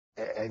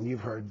and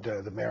you've heard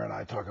the mayor and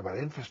I talk about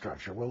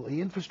infrastructure. Well,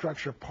 the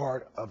infrastructure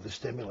part of the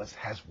stimulus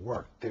has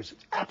worked. There's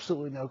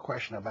absolutely no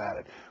question about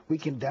it. We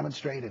can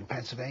demonstrate in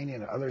Pennsylvania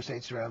and other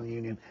states around the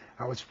union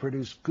how it's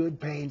produced good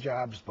paying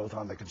jobs both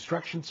on the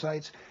construction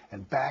sites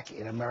and back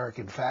in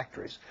American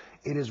factories.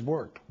 It has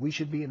worked. We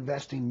should be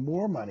investing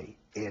more money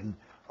in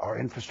our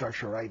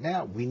infrastructure right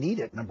now. We need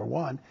it, number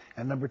one.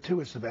 And number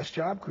two, it's the best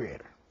job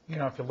creator. You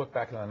know, if you look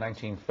back in the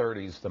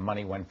 1930s, the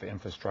money went for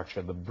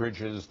infrastructure. The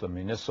bridges, the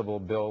municipal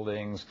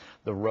buildings,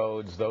 the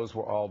roads, those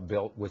were all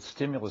built with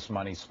stimulus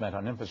money spent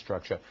on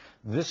infrastructure.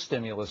 This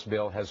stimulus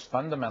bill has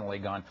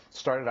fundamentally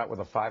started out with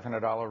a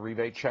 $500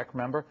 rebate check,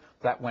 remember?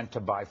 That went to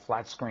buy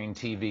flat screen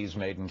TVs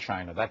made in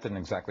China. That didn't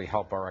exactly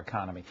help our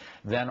economy.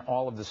 Then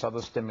all of this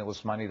other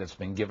stimulus money that's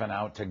been given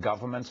out to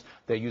governments,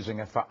 they're using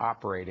it for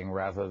operating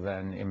rather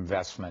than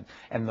investment.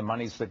 And the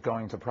monies that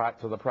going to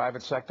the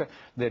private sector,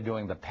 they're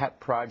doing the pet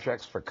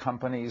projects for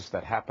companies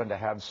that happen to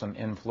have some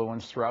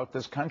influence throughout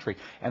this country.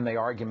 And the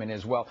argument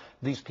is, well,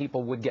 these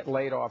people would get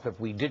laid off if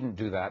we didn't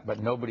do that,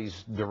 but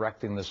nobody's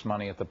directing this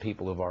money at the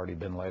people who've already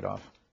been laid off.